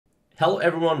Hello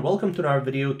everyone, welcome to our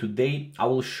video. Today I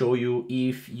will show you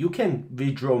if you can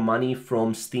withdraw money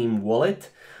from Steam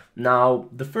Wallet. Now,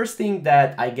 the first thing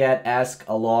that I get asked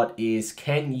a lot is,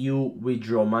 can you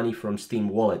withdraw money from Steam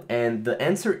Wallet? And the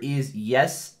answer is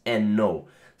yes and no.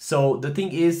 So the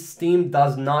thing is, Steam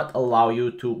does not allow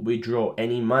you to withdraw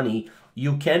any money.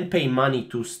 You can pay money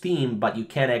to Steam, but you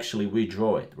can't actually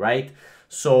withdraw it, right?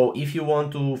 So if you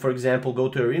want to, for example, go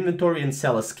to your inventory and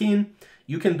sell a skin,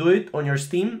 you can do it on your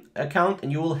Steam account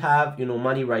and you will have,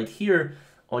 money right here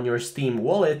on your Steam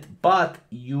wallet, but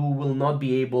you will not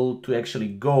be able to actually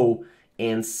go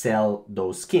and sell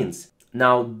those skins.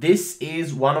 Now, this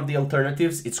is one of the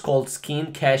alternatives. It's called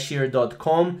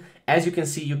skincashier.com. As you can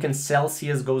see, you can sell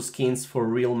CSGO skins for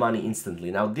real money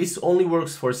instantly. Now, this only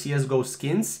works for CSGO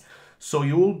skins. So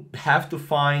you will have to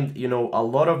find, a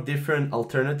lot of different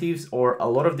alternatives or a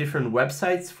lot of different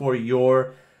websites for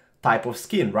your type of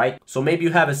skin, right? So maybe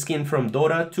you have a skin from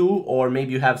Dota 2, or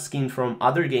maybe you have skin from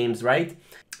other games, right?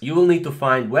 You will need to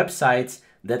find websites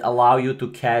that allow you to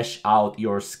cash out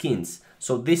your skins.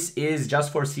 So this is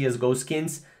just for CSGO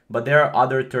skins, but there are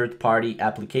other third-party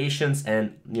applications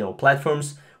and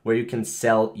platforms where you can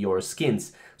sell your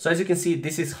skins. So as you can see,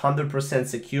 this is 100%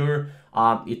 secure.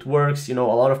 It works. A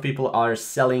lot of people are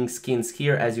selling skins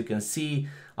here. As you can see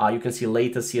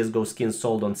latest CSGO skins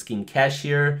sold on Skin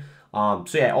Cashier. So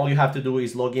yeah, all you have to do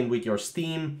is log in with your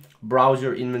Steam, browse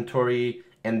your inventory,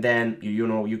 and then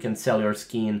you can sell your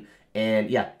skin, and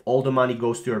yeah, all the money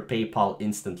goes to your PayPal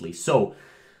instantly. So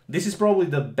this is probably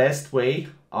the best way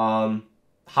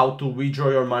how to withdraw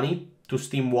your money to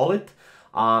Steam Wallet.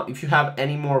 If you have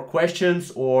any more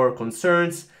questions or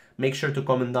concerns, make sure to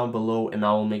comment down below and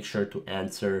I will make sure to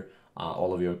answer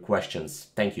all of your questions.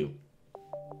 Thank you.